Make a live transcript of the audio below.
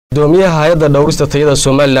Gudoomiyaha Hayada Dhawrista tayada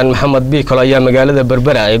Somaliland Maxamed Biikol ayaa magaalada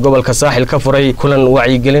Berbera ee gobolka Saaxil ka furay kulan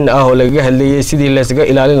wacyigalin ah oo laga hadlayay sidii la isaga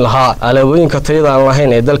ilaalin lahaa alaabooyinka tayada aan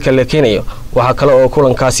lahayn ee dalka la keenayo. Waxa kale oo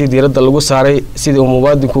kulankaasi diiradda lagu saaray sidii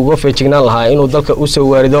muwaadinku uga feejignaan lahaa inuu dalka u soo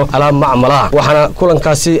waarido alaab macmal ah. Waxaana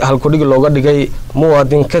kulankaasi halkudhig looga dhigay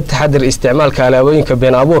muwaadin ka taxadir isticmaalka alaabooyinka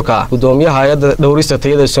been abuurka. Gudoomiyaha Hayada Dhawrista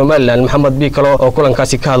tayada Somaliland Maxamed Biikol oo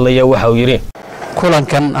kulankaasi ka hadlaya waxa uu yiri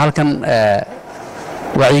kulankan halkan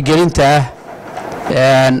wacyigelinta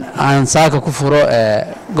aan saaka ku furo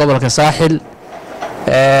gobolka Saaxil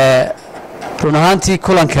run ahaantii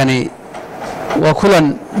kulankani waa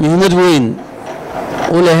kulan muhiimad weyn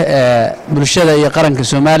u leh bulshada iyo qaranka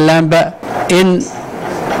Somalilandba in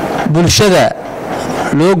bulshada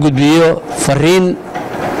loo gudbiyo fariin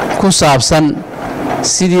ku saabsan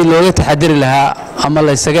sidii looga taxadiri lahaa ama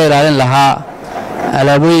la isaga ilaalin lahaa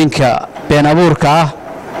alaabooyinka been abuurka ah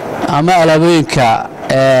ama alaabooyinka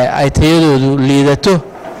ay tayadoodu liidato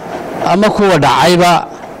ama kuwa dhacayba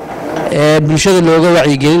bulshada looga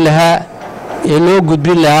wacyigelin lahaa ee loo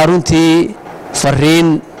gudbin lahaa runtii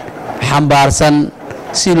fariin xambaarsan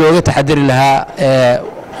si looga taxadiri lahaa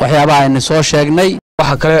waxyaabaha aynu soo sheegnay.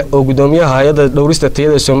 waxa kale oo gudoomiyaha Hayada Dhawrista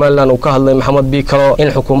tayada Somaliland uu ka hadlay Maxamed Biikol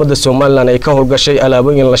in xukuumadda Somaliland ay ka howlgashay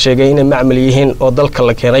alaabooyin la sheegay inay macmal yihiin oo dalka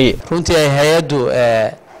la keenay. runtii ay hay'addu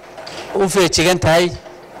u feejigan tahay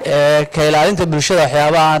ka ilaalinta bulshada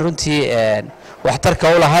waxyaabaha aan runtii waxtarka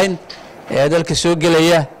u lahayn dalka soo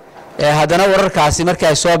gelaya haddana wararkaasi markii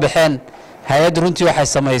ay soo baxeen hay'addu runtii waxay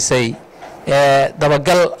samaysay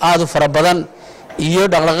dabagal aad u fara badan iyo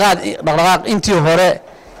dhaqdhaqaaq intii hore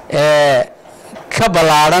ka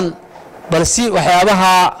balaaran balse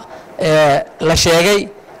waxyaabaha la sheegay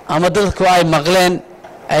ama dadku ay maqleen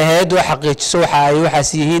ay hay'addu xaqiijiso waxa ay waxaas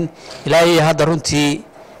yihiin ilaa iyo hadda runtii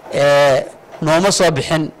nooma soo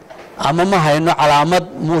bixin ama ma hayno calaamad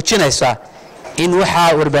muujinaysa in waxa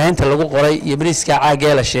warbaahinta lagu qoray iyo bariiska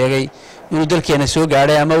caagee la sheegay inuu dalkeena soo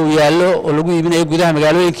gaaray ama uu yaallo oo lagu iibinayo gudaha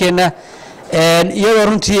magaalooyinkeena iyadoo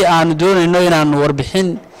runtii aan doonayno inaan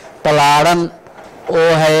warbixin balaaran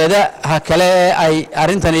oo hay'adaha kale ay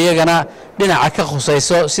arintan iyagana dhinaca ka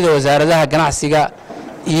khusayso sida wasaaradaha ganacsiga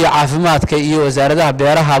iyo caafimaadka iyo wasaaradaha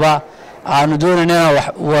beerahaba aan doonayno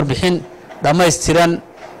warbixin dhammaystiran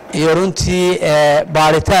iyo runtii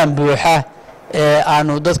baaritaan buuxa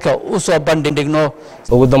aanu dadka u soo bandhigno.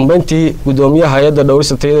 ugu dambeyntii gudoomiyaha Hayada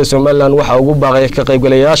Dhawrista tayada Somaliland waxa ugu baaqay ka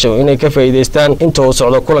qaybgalayaasha inay ka faa'iideystaan inta uu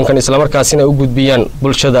socdo kulankan isla markaasina u gudbiyaan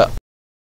bulshada.